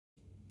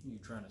You're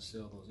trying to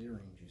sell those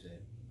earrings, you said.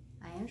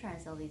 I am trying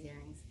to sell these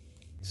earrings.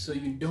 So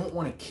you don't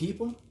want to keep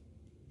them?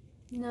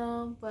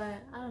 No,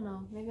 but I don't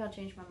know. Maybe I'll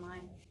change my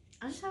mind.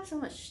 I just have so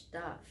much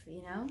stuff,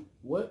 you know?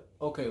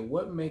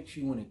 What makes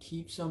you want to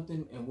keep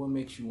something and what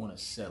makes you want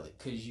to sell it?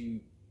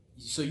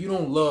 So you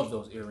don't love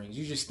those earrings.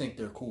 You just think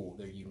they're cool.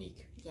 They're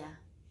unique. Yeah.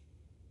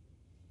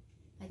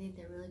 I think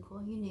they're really cool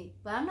and unique.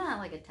 But I'm not,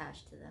 like,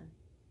 attached to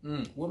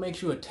them. What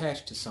makes you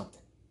attached to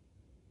something?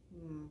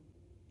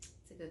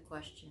 It's a good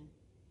question.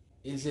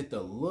 Is it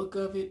the look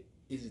of it?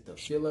 Is it the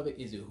feel of it?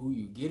 Is it who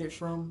you get it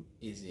from?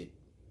 Is it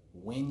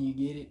when you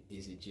get it?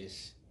 Is it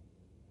just...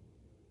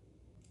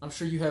 I'm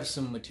sure you have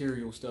some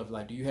material stuff.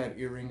 Like, do you have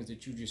earrings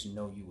that you just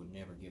know you would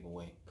never give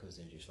away because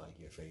they're just like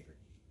your favorite?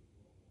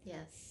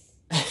 Yes,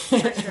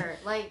 for sure.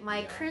 Like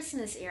my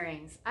Christmas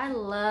earrings. I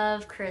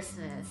love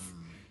Christmas.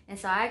 And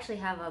so I actually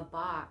have a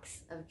box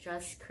of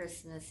just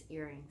Christmas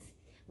earrings.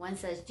 One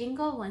says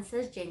jingle, one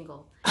says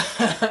jingle.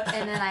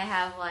 And then I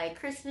have like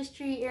Christmas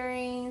tree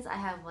earrings. I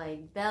have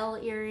like bell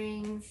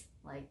earrings.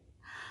 Like,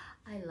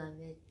 I love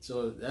it.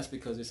 So that's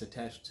because it's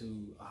attached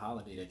to a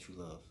holiday that you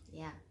love.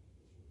 Yeah.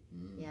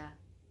 Yeah.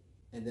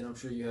 And then I'm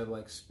sure you have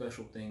like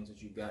special things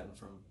that you've gotten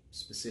from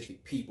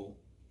specific people.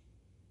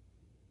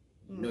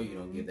 You know you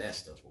don't give that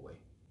stuff away.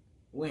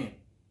 When?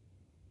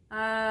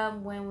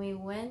 When we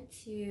went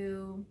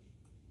to,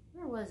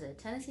 where was it?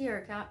 Tennessee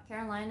or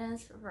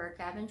Carolinas for a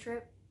cabin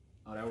trip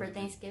for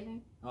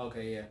Thanksgiving.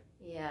 Okay, yeah.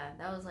 Yeah,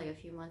 that was like a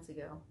few months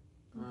ago.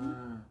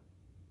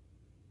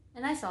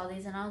 And I saw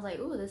these and I was like,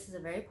 ooh, this is a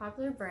very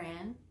popular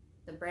brand.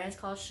 The brand's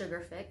called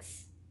Sugar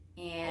Fix.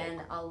 And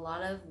a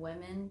lot of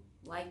women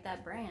like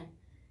that brand.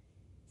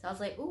 So I was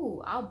like,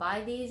 ooh, I'll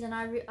buy these and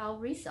I'll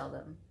resell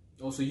them.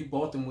 Oh, so you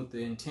bought them with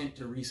the intent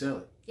to resell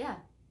it? Yeah.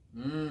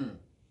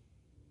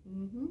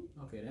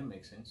 Okay, that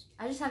makes sense.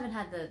 I just haven't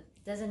had the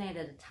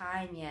designated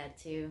time yet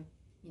to, you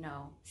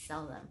know,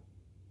 sell them.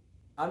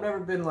 I've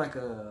never been like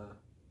a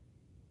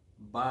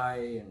buy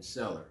and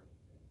seller.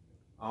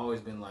 I've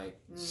always been like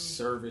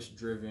service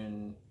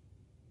driven,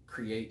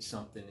 create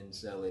something and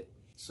sell it.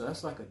 So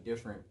that's like a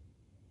different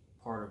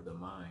part of the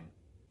mind.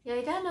 Yeah,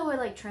 you gotta know what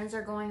like trends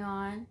are going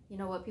on, you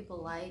know, what people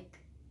like,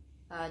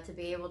 to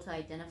be able to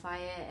identify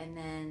it. And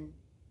then,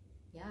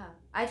 yeah,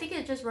 I think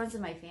it just runs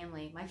in my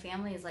family. My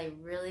family is like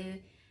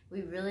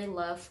we really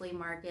love flea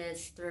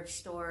markets, thrift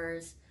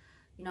stores.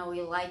 You know,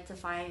 we like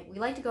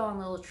to go on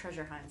little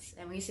treasure hunts.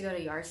 And we used to go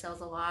to yard sales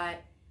a lot.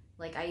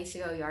 Like, I used to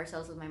go to yard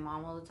sales with my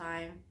mom all the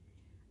time.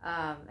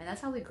 And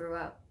that's how we grew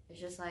up. It's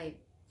just like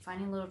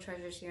finding little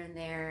treasures here and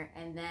there,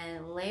 and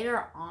then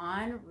later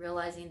on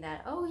realizing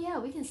that, oh yeah,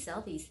 we can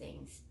sell these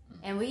things.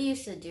 And we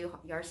used to do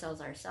yard sales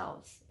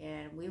ourselves,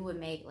 and we would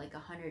make like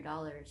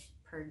 $100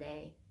 per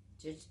day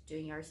just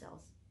doing yard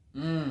sales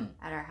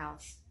at our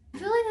house. I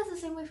feel like that's the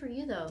same way for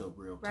you though. The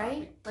real topic.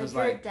 Right? Like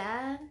your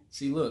dad.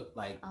 See, look,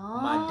 like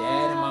my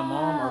dad and my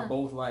mom are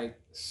both like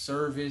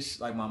service.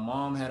 Like my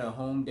mom had a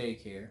home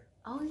daycare.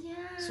 Oh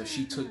yeah. So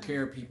she took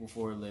care of people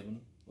for a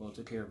living. Well,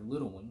 took care of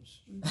little ones.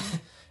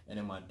 And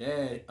then my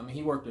dad, I mean,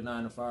 he worked a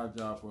 9-to-5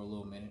 job for a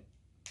little minute.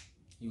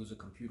 He was a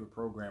computer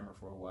programmer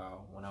for a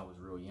while when I was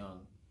real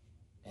young.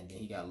 And then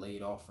he got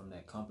laid off from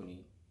that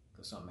company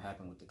because something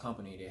happened with the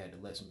company. They had to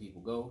let some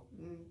people go.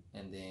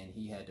 And then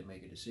he had to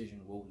make a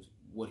decision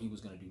what he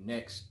was going to do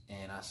next.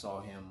 And I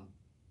saw him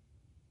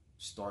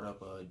start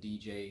up a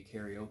DJ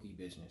karaoke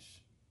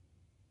business.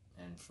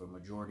 And for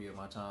majority of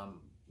my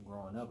time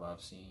growing up,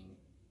 I've seen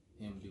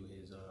him do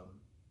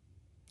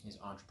his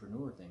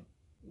entrepreneur thing.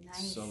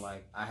 Nice. So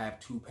like I have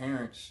two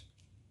parents,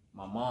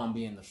 my mom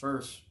being the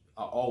first.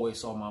 I always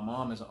saw my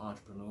mom as an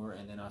entrepreneur,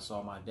 and then I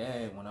saw my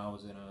dad when I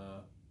was in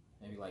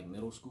maybe like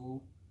middle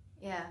school.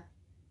 Yeah.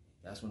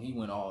 That's when he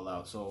went all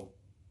out. So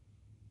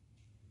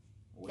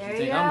what there do you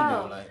think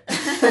I'm gonna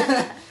do?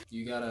 Like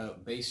you gotta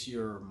base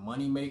your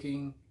money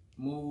making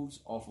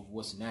moves off of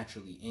what's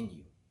naturally in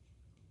you.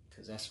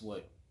 Cause that's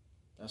what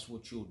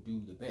you'll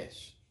do the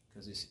best.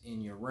 Because it's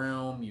in your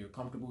realm, you're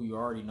comfortable, you're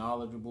already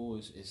knowledgeable.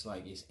 It's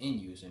like it's in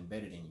you, it's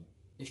embedded in you.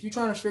 If you're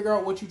trying to figure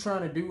out what you're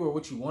trying to do or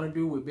what you want to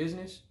do with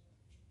business,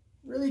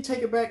 really take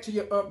it back to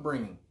your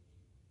upbringing.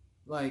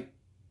 Like,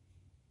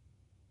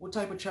 what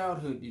type of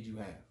childhood did you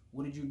have?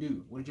 What did you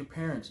do? What did your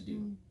parents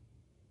do?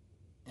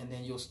 And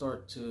then you'll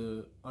start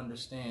to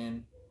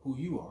understand who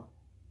you are.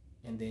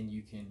 And then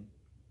you can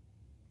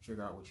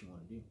figure out what you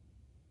want to do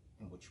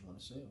and what you want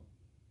to sell.